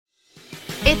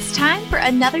It's time for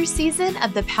another season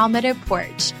of the Palmetto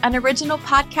Porch, an original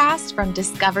podcast from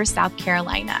Discover South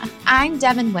Carolina. I'm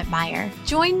Devin Whitmire.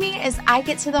 Join me as I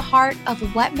get to the heart of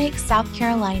what makes South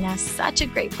Carolina such a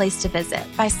great place to visit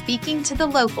by speaking to the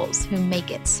locals who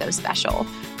make it so special.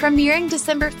 Premiering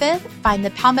December 5th, find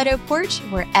the Palmetto Porch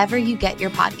wherever you get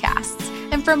your podcasts.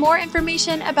 And for more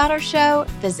information about our show,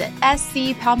 visit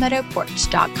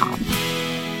scpalmettoporch.com.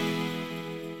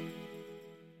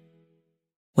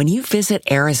 When you visit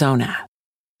Arizona,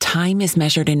 time is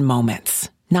measured in moments,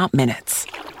 not minutes.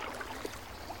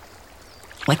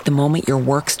 Like the moment your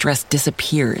work stress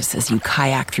disappears as you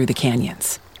kayak through the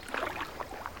canyons.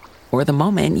 Or the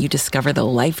moment you discover the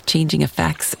life-changing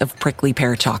effects of prickly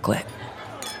pear chocolate.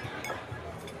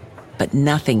 But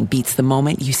nothing beats the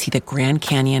moment you see the Grand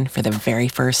Canyon for the very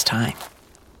first time.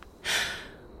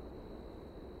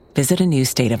 Visit a new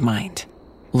state of mind.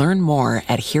 Learn more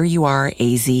at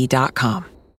hereyouareaz.com.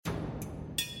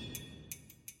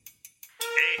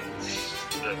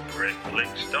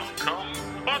 Britflix.com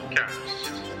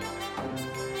podcast.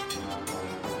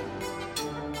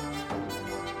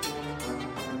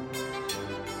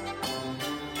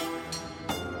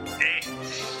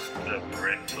 It's the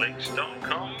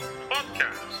Britflix.com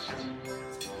podcast.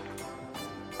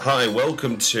 Hi,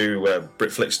 welcome to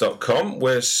Britflix.com.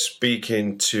 We're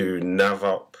speaking to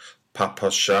Navot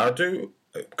Papushado,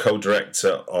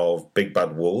 co-director of Big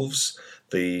Bad Wolves,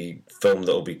 the film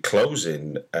that will be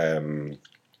closing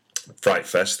Fright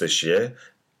Fest this year.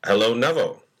 Hello,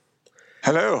 Navot.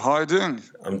 Hello, how are you doing?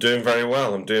 I'm doing very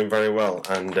well. And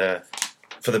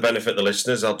for the benefit of the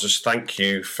listeners, I'll just thank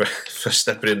you for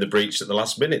stepping in the breach at the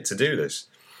last minute to do this.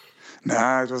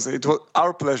 Nah, it was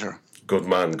our pleasure. Good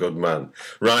man.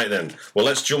 Right then, well,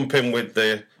 let's jump in with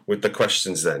the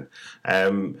questions then.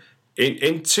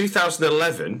 In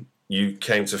 2011, you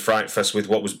came to Fright Fest with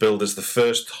what was billed as the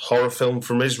first horror film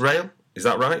from Israel. Is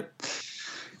that right?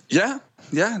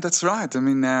 Yeah, that's right. I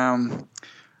mean,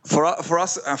 for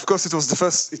us, of course, it was the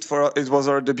first. It was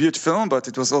our debut film, but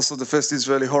it was also the first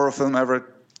Israeli horror film ever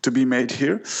to be made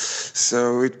here.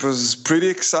 So it was pretty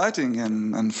exciting,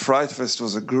 and Fright Fest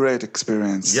was a great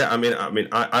experience. Yeah, I mean,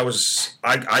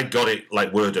 I got it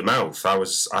like word of mouth. I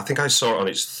think I saw it on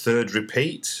its third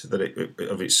repeat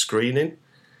of its screening.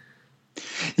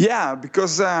 Yeah,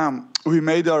 because we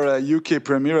made our UK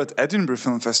premiere at Edinburgh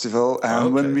Film Festival,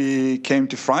 and when we came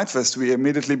to Fright Fest, we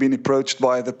immediately been approached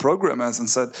by the programmers and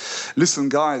said, "Listen,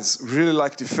 guys, really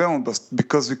like the film, but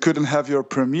because we couldn't have your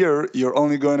premiere, you're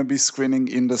only going to be screening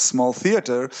in the small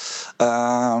theater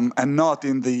and not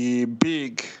in the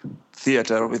big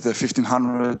theater with the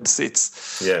 1,500 seats."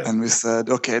 Yeah. And we said,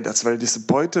 okay, that's very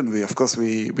disappointing. We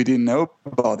didn't know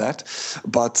about that.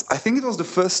 But I think it was the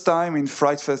first time in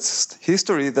Fright Fest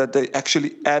history that they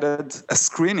actually added a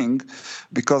screening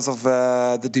because of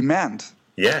the demand.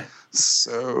 Yeah.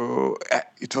 So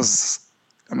it was,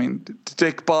 I mean, to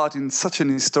take part in such an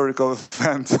historical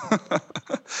event,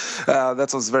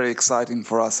 that was very exciting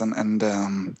for us, and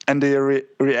the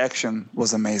reaction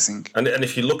was amazing. And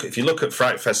if you look at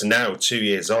Fright Fest now, 2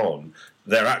 years on,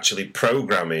 they're actually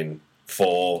programming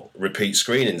for repeat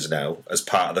screenings now as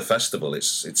part of the festival.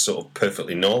 It's sort of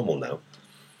perfectly normal now.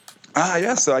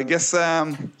 Yeah. So I guess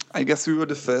we were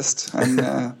the first,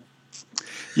 and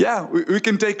yeah, we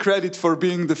can take credit for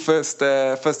being the first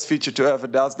feature to ever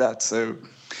does that. So.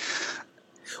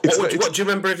 What do you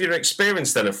remember of your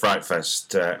experience then of Fright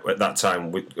Fest at that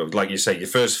time? With, like you say, your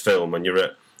first film, and you're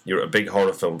at a big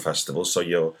horror film festival, so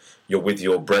you're with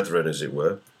your brethren, as it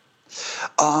were.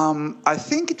 I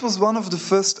think it was one of the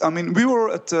first. I mean, we were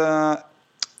at.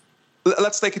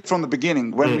 Let's take it from the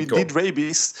beginning. When we did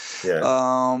Rabies,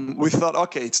 we thought,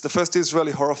 okay, it's the first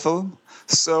Israeli horror film,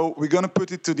 so we're going to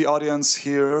put it to the audience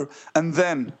here, and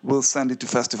then we'll send it to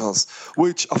festivals,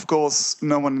 which, of course,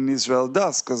 no one in Israel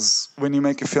does, because when you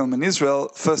make a film in Israel,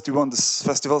 first you want this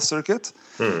festival circuit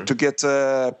to get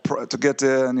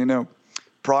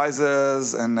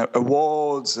prizes and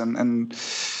awards,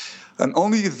 and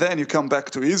only then you come back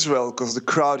to Israel, because the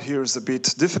crowd here is a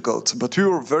bit difficult. But we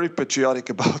were very patriotic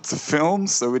about the film,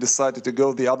 so we decided to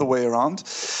go the other way around.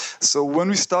 So when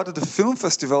we started the film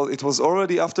festival, it was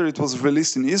already after it was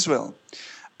released in Israel.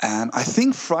 And I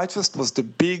think Fright Fest was the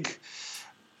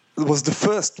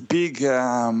first big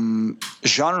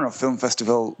genre film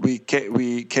festival we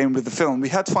came with the film. We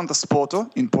had Fantasporto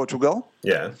in Portugal.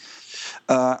 Yeah.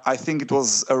 I think it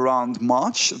was around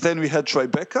March. Then we had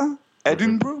Tribeca,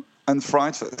 Edinburgh, and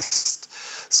Fright Fest.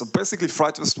 So basically,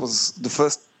 Fright Fest was the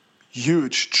first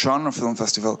huge genre film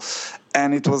festival,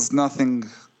 and it was nothing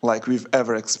like we've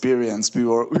ever experienced. We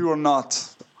were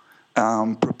not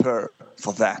prepare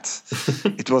for that.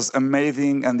 It was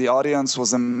amazing, and the audience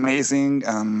was amazing.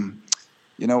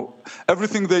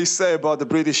 Everything they say about the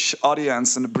British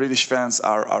audience and the British fans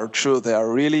are true. They are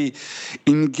really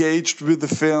engaged with the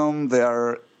film. They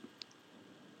are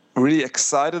really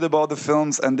excited about the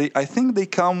films, and I think they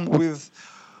come with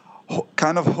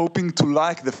kind of hoping to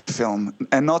like the film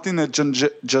and not in a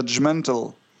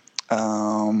judgmental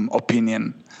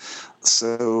opinion.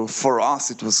 So for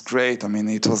us, it was great. I mean,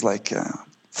 it was like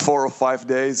 4 or 5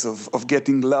 days of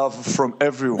getting love from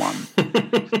everyone.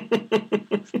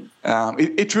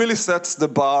 It really sets the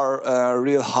bar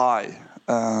real high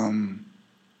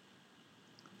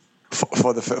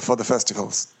for the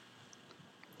festivals.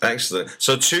 Excellent.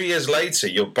 So 2 years later,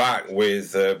 you're back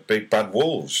with Big Bad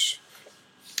Wolves.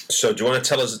 So do you want to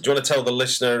tell the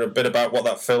listener a bit about what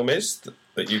that film is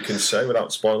that you can say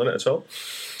without spoiling it at all?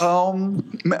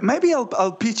 Maybe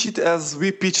I'll pitch it as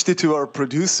we pitched it to our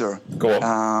producer. Go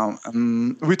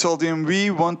on. We told him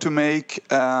we want to make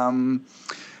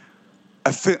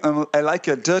like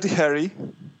a Dirty Harry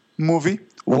movie,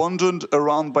 wandered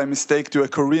around by mistake to a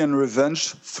Korean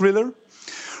revenge thriller,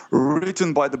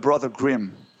 written by the brother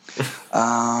Grimm.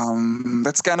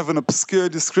 That's kind of an obscure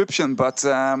description, but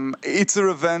it's a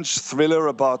revenge thriller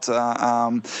about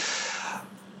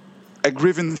a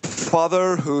grieving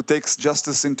father who takes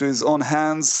justice into his own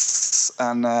hands,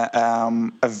 and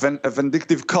a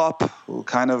vindictive cop who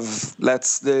kind of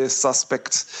lets the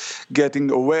suspect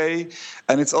getting away.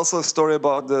 And it's also a story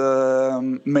about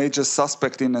the major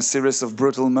suspect in a series of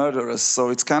brutal murders.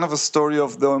 So it's kind of a story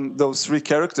of those three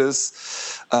characters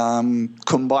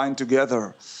combined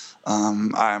together.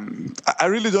 I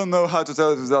really don't know how to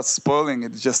tell it without spoiling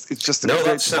it. It's just a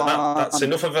great fun. That's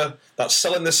enough of that's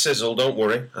selling the sizzle. Don't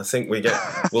worry. I think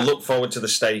we'll look forward to the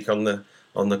steak on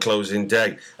the closing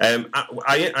day.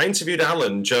 I interviewed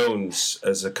Alan Jones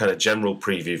as a kind of general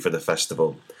preview for the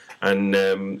festival, and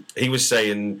he was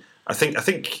saying I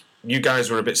think you guys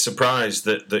were a bit surprised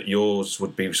that yours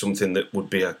would be something that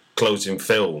would be a closing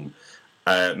film,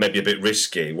 maybe a bit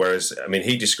risky. Whereas I mean,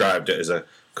 he described it as a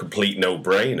complete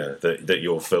no-brainer that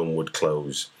your film would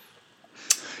close.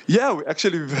 Yeah,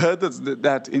 we've heard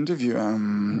that interview.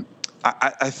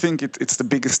 I think it's the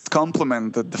biggest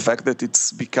compliment, that the fact that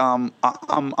it's become.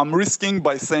 I'm risking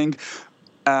by saying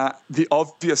the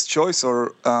obvious choice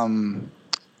or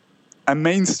a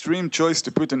mainstream choice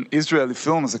to put an Israeli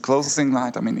film as a closing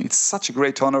night. I mean, it's such a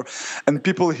great honor, and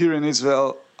people here in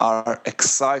Israel are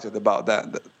excited about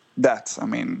that. I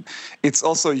mean, it's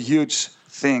also a huge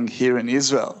thing here in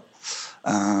Israel.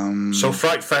 So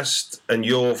Fright Fest and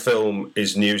your film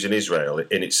is news in Israel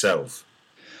in itself?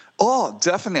 Oh,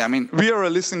 definitely. I mean, we are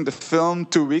releasing the film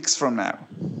 2 weeks from now.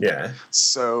 Yeah.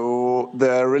 So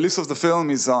the release of the film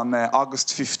is on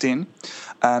August 15.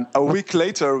 And a week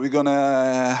later, we're going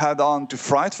to head on to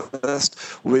Fright Fest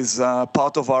with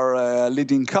part of our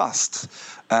leading cast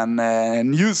and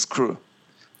news crew.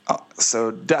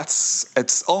 So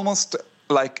it's almost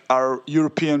like our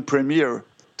European premiere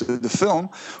to the film,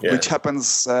 which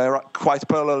happens quite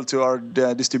parallel to our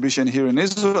distribution here in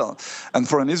Israel. And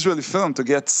for an Israeli film to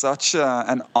get such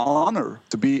an honor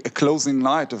to be a closing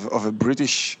night of a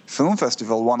British film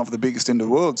festival, one of the biggest in the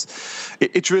world,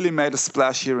 it really made a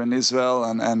splash here in Israel,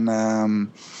 and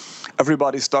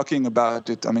everybody's talking about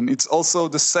it. I mean, it's also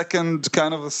the second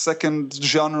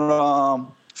genre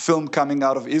film coming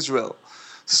out of Israel.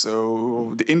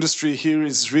 So the industry here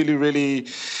is really, really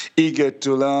eager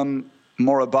to learn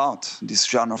more about this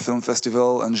genre film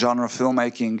festival and genre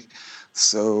filmmaking.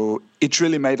 So it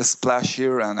really made a splash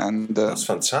here, and that's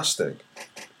fantastic.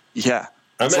 Yeah.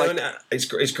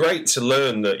 It's great to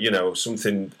learn that,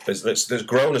 something that's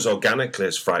grown as organically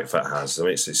as Fright Fest has. I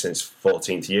mean, it's since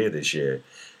 14th year this year,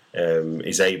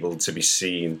 is able to be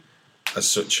seen as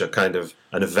such a kind of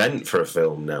an event for a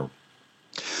film now.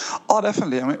 Oh,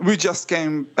 definitely. I mean, we just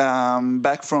came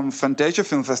back from Fantasia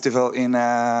Film Festival in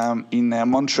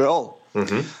Montreal.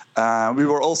 Mm-hmm. We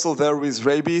were also there with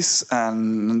Rabies,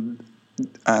 and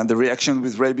the reaction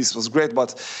with Rabies was great,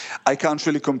 but I can't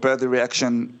really compare the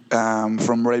reaction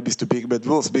from Rabies to Big Bad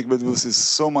Wolves. Big Bad Wolves is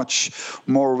so much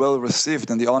more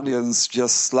well-received, and the audience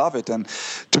just love it. And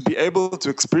to be able to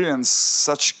experience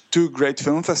such two great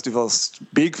film festivals,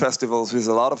 big festivals with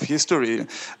a lot of history,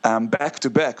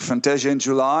 back-to-back, Fantasia in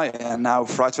July and now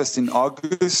Fright Fest in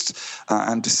August,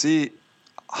 and to see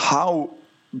how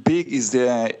big is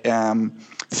the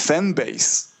fan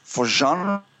base for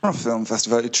genre film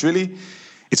festival, it's really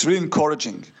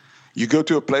encouraging. You go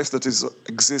to a place that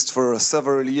exists for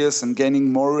several years and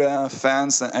gaining more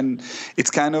fans, and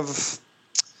it's kind of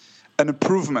an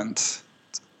improvement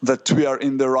that we are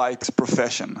in the right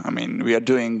profession. I mean, we are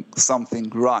doing something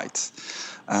right.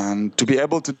 And to be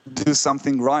able to do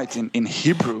something right in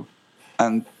Hebrew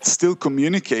and still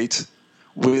communicate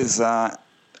with a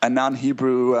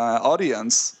non-Hebrew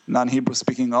audience, non-Hebrew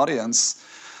speaking audience,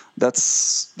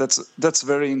 that's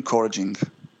very encouraging.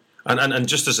 And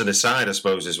just as an aside, I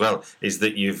suppose as well, is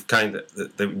that you've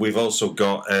we've also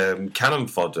got cannon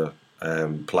fodder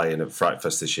playing at Fright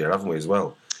Fest this year, haven't we, as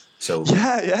well? So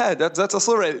that's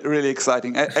also really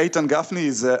exciting. Eitan Gaffney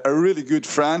is a really good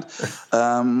friend.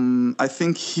 I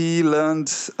think he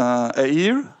learned a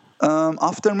year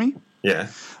after me. Yeah,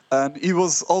 and he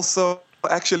was also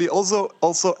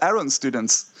Aaron's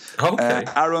students. Okay.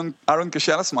 Aaron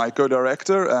Keshelas, my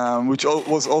co-director, which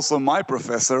was also my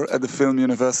professor at the Film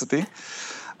University.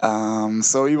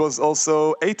 So he was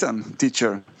also Eitan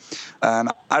teacher. And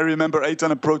I remember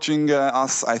Eitan approaching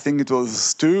us, I think it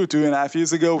was 2.5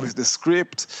 years ago, with the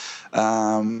script.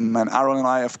 And Aaron and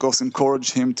I, of course,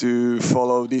 encouraged him to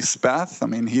follow this path. I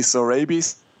mean, he saw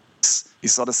Rabies. He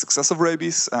saw the success of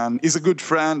Rabies. And he's a good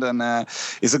friend, and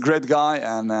he's a great guy.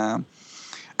 And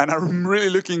I'm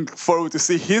really looking forward to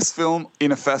see his film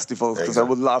in a festival, because I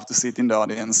would love to sit in the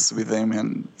audience with him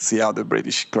and see how the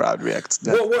British crowd reacts.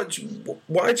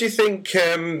 Why do you think...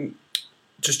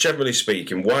 just generally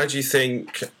speaking, why do you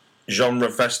think genre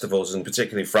festivals, and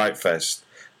particularly Fright Fest,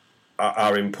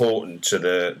 are important to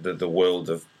the world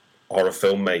of horror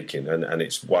filmmaking and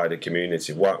its wider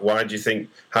community? Why do you think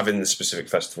having the specific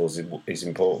festivals is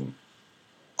important?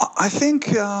 I think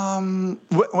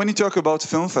when you talk about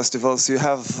film festivals, you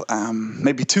have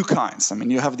maybe two kinds. I mean,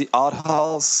 you have the art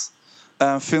house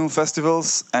film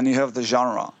festivals, and you have the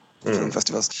genre film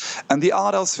festivals. And the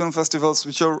art house film festivals,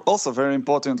 which are also very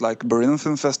important, like Berlin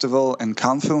Film Festival and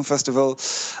Cannes Film Festival,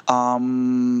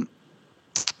 I'm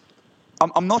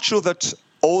not sure that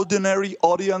ordinary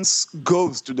audience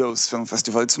goes to those film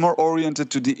festivals. It's more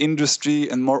oriented to the industry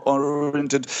and more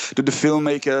oriented to the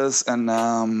filmmakers and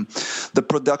the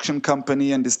production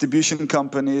company and distribution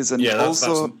companies, and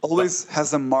always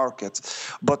has a market.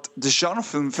 But the genre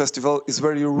film festival is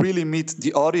where you really meet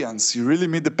the audience. You really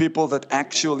meet the people that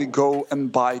actually go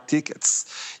and buy tickets.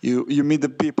 You meet the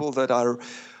people that are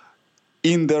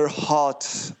in their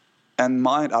heart and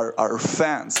mind are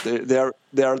fans.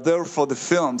 They are there for the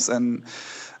films and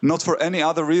not for any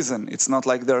other reason. It's not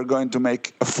like they're going to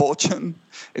make a fortune.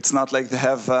 It's not like they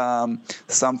have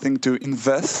something to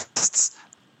invest.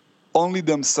 Only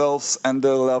themselves and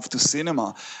their love to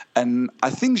cinema. And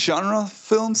I think genre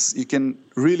films you can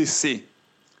really see.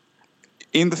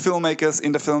 In the filmmakers,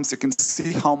 in the films, you can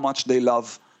see how much they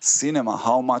love cinema,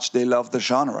 how much they love the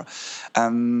genre.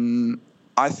 And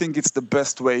I think it's the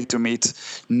best way to meet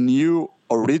new,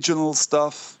 original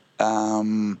stuff,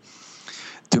 to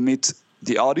meet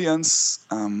the audience.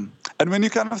 And when you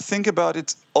kind of think about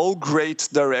it, all great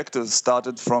directors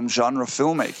started from genre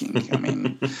filmmaking. I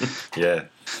mean,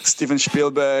 Steven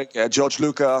Spielberg, George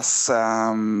Lucas,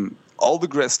 all the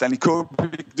great, Stanley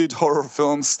Kubrick did horror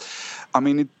films. I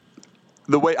mean,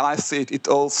 the way I see it, it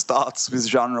all starts with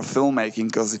genre filmmaking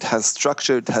because it has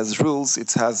structure, it has rules,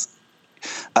 it has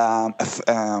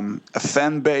a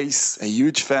fan base, a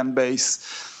huge fan base,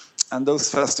 and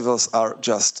those festivals are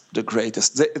just the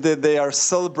greatest. They are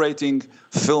celebrating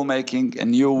filmmaking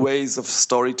and new ways of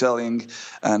storytelling,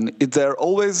 and they're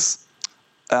always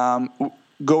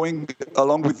going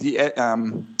along with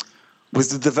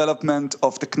the development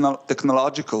of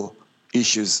technological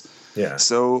issues. Yeah.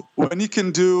 So when you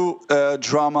can do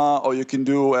drama or you can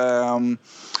do a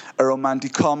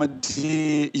romantic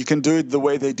comedy, you can do it the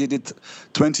way they did it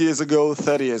 20 years ago,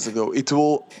 30 years ago. It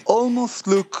will almost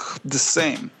look the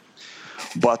same.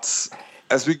 But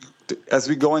as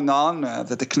we going on,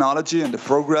 the technology and the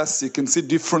progress, you can see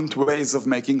different ways of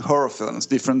making horror films,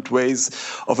 different ways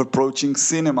of approaching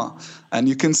cinema. And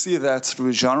you can see that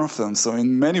through genre films. So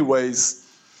in many ways,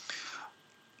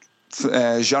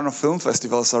 genre film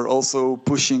festivals are also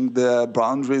pushing the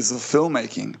boundaries of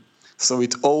filmmaking. So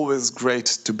it's always great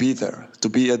to be there, to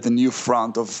be at the new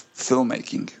front of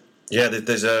filmmaking. Yeah,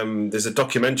 there's a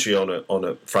documentary on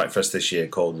a Fright Fest this year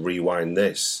called Rewind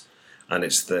This, and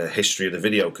it's the history of the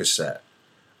video cassette.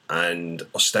 And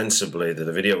ostensibly,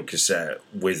 the video cassette,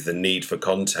 with the need for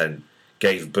content,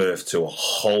 gave birth to a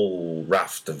whole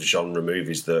raft of genre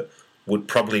movies that would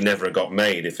probably never have got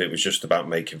made if it was just about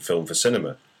making film for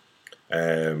cinema.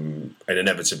 And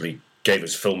inevitably gave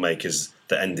us filmmakers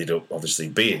that ended up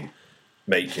obviously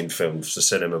making films for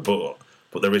cinema,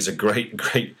 but there is a great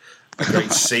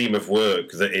seam of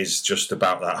work that is just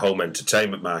about that home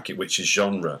entertainment market, which is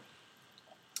genre,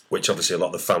 which obviously a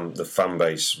lot of the fan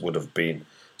base would have been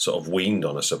sort of weaned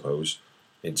on, I suppose.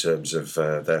 in terms of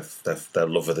their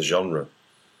love of the genre.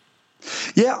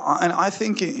 Yeah, and I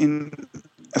think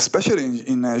especially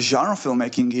in genre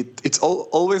filmmaking, it's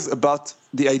always about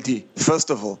the idea. First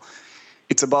of all,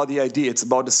 it's about the idea. It's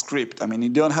about the script. I mean, you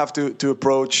don't have to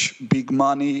approach big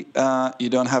money. You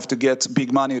don't have to get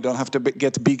big money. You don't have to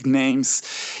get big names.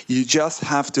 You just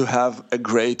have to have a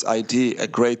great idea, a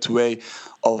great way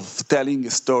of telling a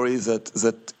story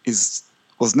that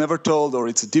was never told, or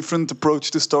it's a different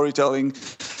approach to storytelling.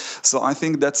 So I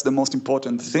think that's the most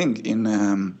important thing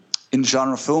in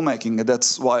genre filmmaking, and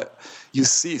that's why you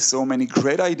see so many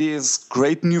great ideas,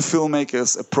 great new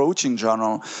filmmakers approaching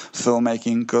genre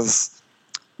filmmaking, because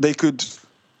they could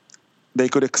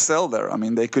excel there. I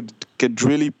mean, they could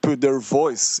really put their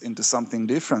voice into something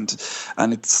different.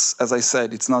 And it's, as I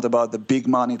said, it's not about the big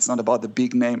money. It's not about the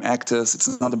big name actors.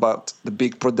 It's not about the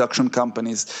big production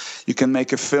companies. You can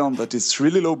make a film that is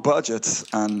really low budget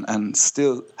and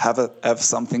still have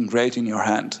something great in your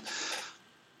hand.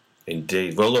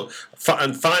 Indeed. Well, look,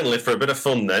 and finally, for a bit of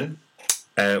fun then,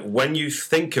 when you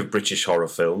think of British horror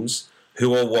films,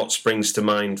 who or what springs to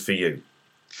mind for you?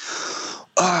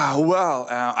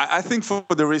 I think for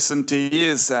the recent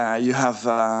years, you have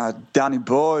Danny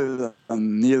Boyle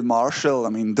and Neil Marshall. I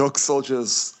mean, Dog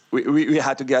Soldiers, we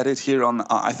had to get it here on,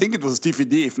 I think it was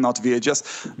DVD, if not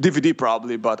VHS. DVD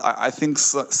probably, but I think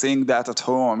seeing that at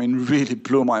home, I mean, really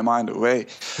blew my mind away.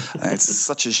 It's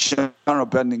such a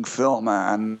genre-bending film.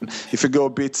 And if you go a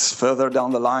bit further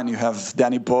down the line, you have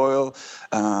Danny Boyle,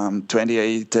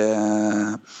 28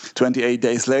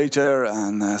 Days Later,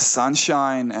 and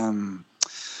Sunshine.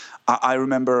 I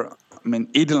remember, I mean,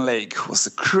 Eden Lake was a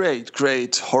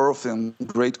great horror film,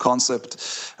 great concept.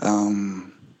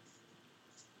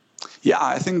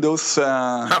 I think those.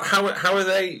 How are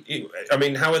they? I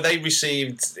mean, how are they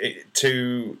received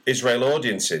to Israel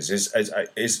audiences? Is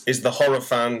the horror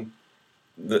fan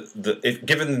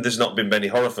given there's not been many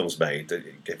horror films made,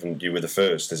 given you were the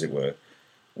first, as it were?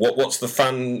 What's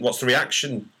the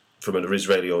reaction from an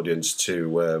Israeli audience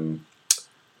to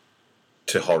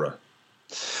horror?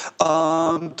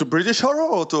 To British horror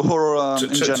or to horror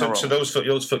in general? To those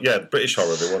British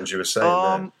horror, the ones you were saying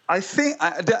there. I think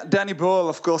Danny Boyle,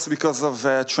 of course, because of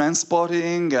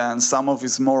Trainspotting and some of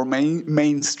his more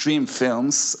mainstream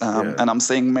films, and I'm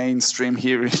saying mainstream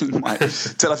here in my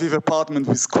Tel Aviv apartment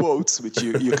with quotes, which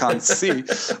you can't see.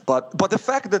 But the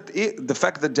fact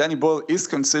that Danny Boyle is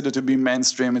considered to be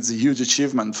mainstream, it's a huge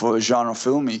achievement for genre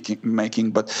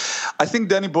filmmaking. But I think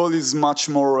Danny Boyle is much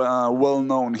more well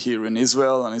known here in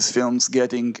Israel, and his films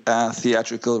getting a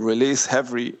theatrical release.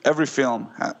 Every film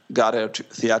got a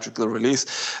theatrical release,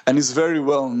 and is very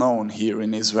well known here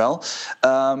in Israel.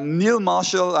 Neil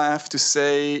Marshall, I have to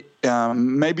say,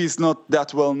 maybe it's not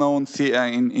that well known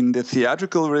in the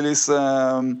theatrical release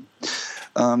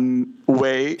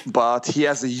way, but he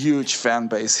has a huge fan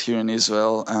base here in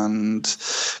Israel, and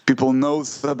people know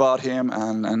about him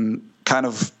and kind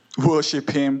of worship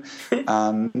him.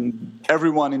 And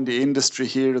everyone in the industry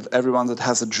here, everyone that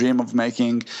has a dream of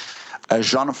making a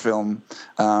genre film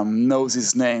knows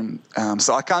his name.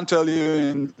 So I can't tell you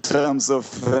in terms of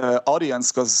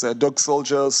audience, because Dog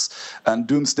Soldiers and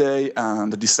Doomsday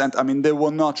and The Descent, I mean, they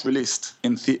were not released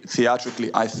in theatrically,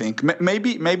 I think.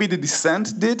 Maybe The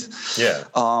Descent did. Yeah.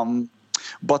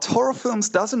 But horror films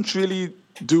doesn't really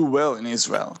do well in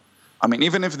Israel. I mean,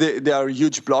 even if they are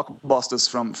huge blockbusters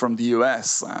from the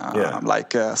US,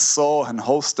 like Saw and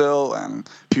Hostel and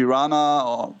Piranha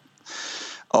or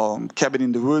Cabin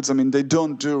in the Woods, I mean, they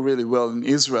don't do really well in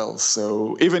Israel.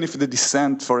 So even if The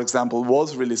Descent, for example,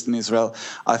 was released in Israel,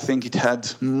 I think it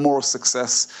had more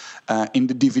success in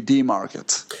the DVD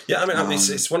market. Yeah, I mean,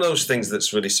 it's one of those things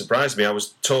that's really surprised me. I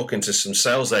was talking to some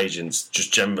sales agents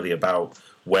just generally about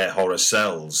where horror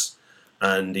sells,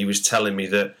 and he was telling me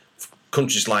that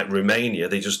countries like Romania,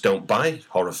 they just don't buy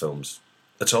horror films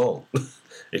at all.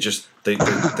 It just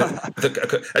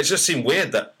it just seemed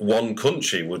weird that one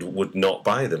country would not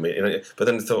buy them. But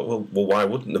then I thought, well, why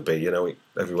wouldn't there be?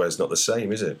 Everywhere's not the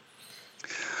same, is it?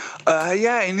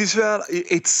 In Israel,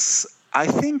 I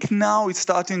think now it's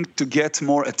starting to get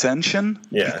more attention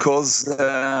because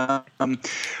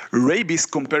Rabies,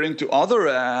 comparing to other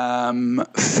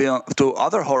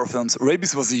other horror films,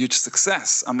 Rabies was a huge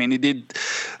success. I mean, it did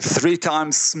 3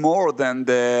 times more than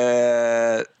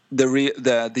the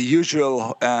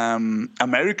usual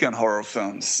American horror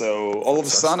films. So all of a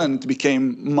sudden it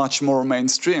became much more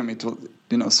mainstream. It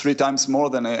was 3 times more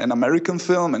than an American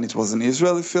film, and it was an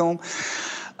Israeli film.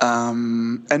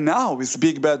 And now with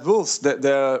Big Bad Wolves,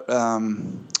 they're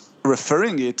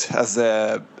referring it as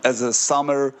a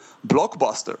summer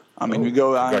blockbuster. I mean, we're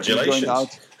going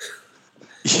out.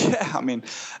 Yeah, I mean,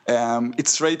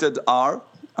 it's rated R.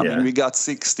 I mean, we got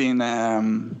 16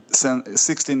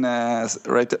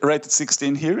 rated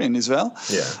 16 here in Israel.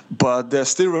 Yeah. But they're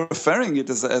still referring it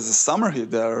as a summer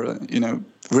hit. They're,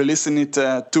 releasing it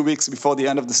 2 weeks before the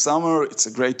end of the summer. It's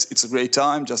a great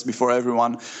time, just before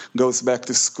everyone goes back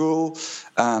to school.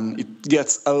 It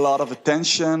gets a lot of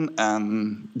attention,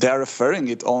 and they're referring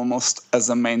it almost as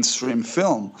a mainstream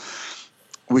film,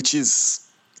 which is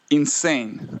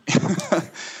insane.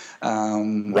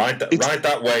 Ride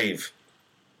that wave.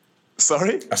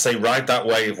 Sorry? I say ride that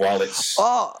wave while it's...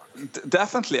 Oh,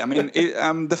 definitely. I mean,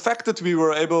 the fact that we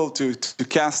were able to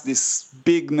cast these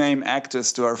big-name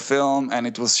actors to our film, and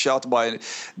it was shot by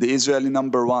the Israeli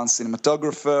 #1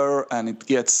 cinematographer, and it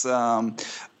gets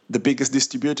the biggest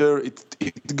distributor, it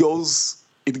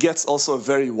gets also a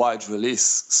very wide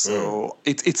release. So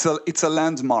it's a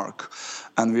landmark.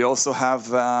 And we also have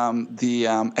the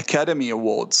Academy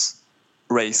Awards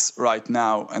race right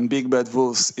now, and Big Bad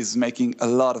Wolves is making a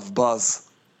lot of buzz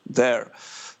there.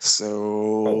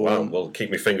 So, oh wow! Well,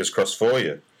 keep my fingers crossed for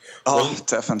you. Oh,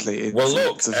 definitely.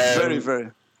 It's a very,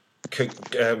 very.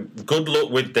 Good luck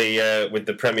with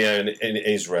the premiere in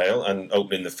Israel and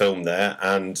opening the film there,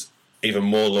 and even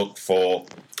more luck for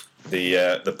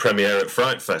the premiere at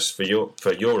Fright Fest for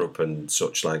Europe and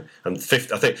such like. And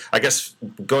fifth, I guess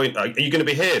are you going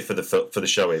to be here for the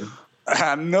showing?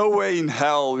 No way in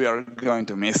hell we are going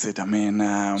to miss it. I mean,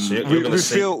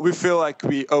 we feel like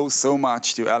we owe so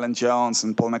much to Alan Jones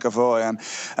and Paul McAvoy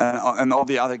and all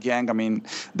the other gang. I mean,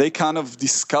 they kind of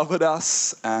discovered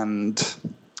us, and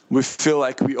we feel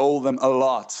like we owe them a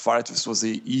lot. Fright Fest was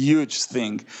a huge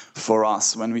thing for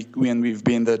us when we've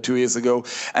been there 2 years ago.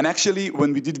 And actually,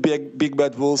 when we did Big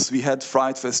Bad Wolves, we had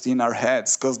Fright Fest in our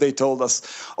heads, because they told us,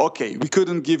 okay, we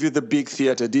couldn't give you the big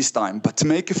theater this time, but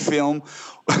make a film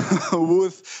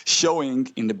worth showing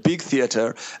in the big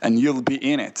theater, and you'll be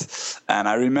in it. And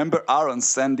I remember Aaron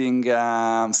sending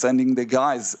the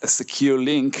guys a secure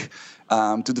link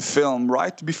to the film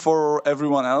right before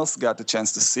everyone else got the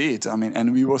chance to see it. I mean,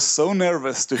 and we were so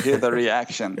nervous to hear the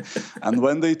reaction. And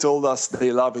when they told us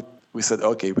they love it, we said,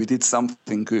 okay, we did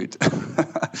something good.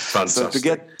 So to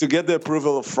get the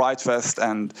approval of Fright Fest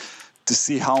and to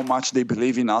see how much they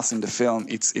believe in us in the film,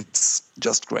 it's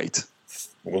just great.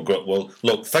 Well,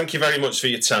 look, thank you very much for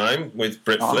your time with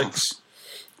Britflix.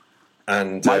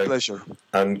 And my pleasure.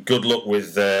 And good luck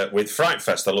with Fright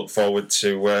Fest. I look forward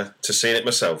to seeing it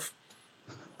myself.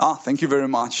 Thank you very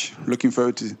much. Looking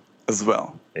forward to it as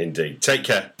well. Indeed. Take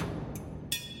care.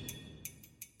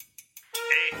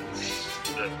 It's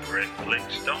the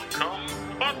Britflix.com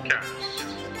podcast.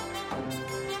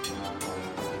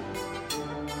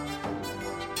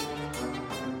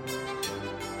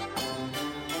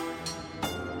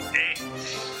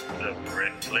 It's the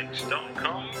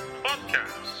Britflix.com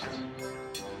podcast.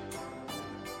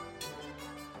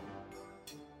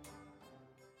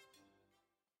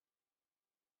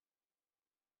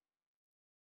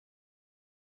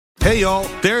 Hey y'all,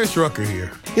 Darius Rucker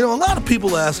here. A lot of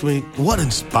people ask me, what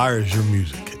inspires your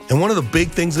music? And one of the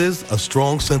big things is a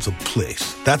strong sense of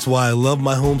place. That's why I love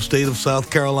my home state of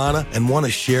South Carolina and want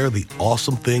to share the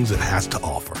awesome things it has to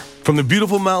offer. From the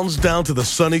beautiful mountains down to the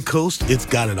sunny coast, it's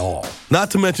got it all.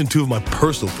 Not to mention two of my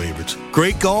personal favorites,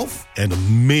 great golf and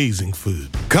amazing food.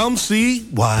 Come see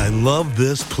why I love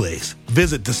this place.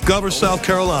 Visit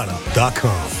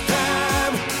discoversouthcarolina.com.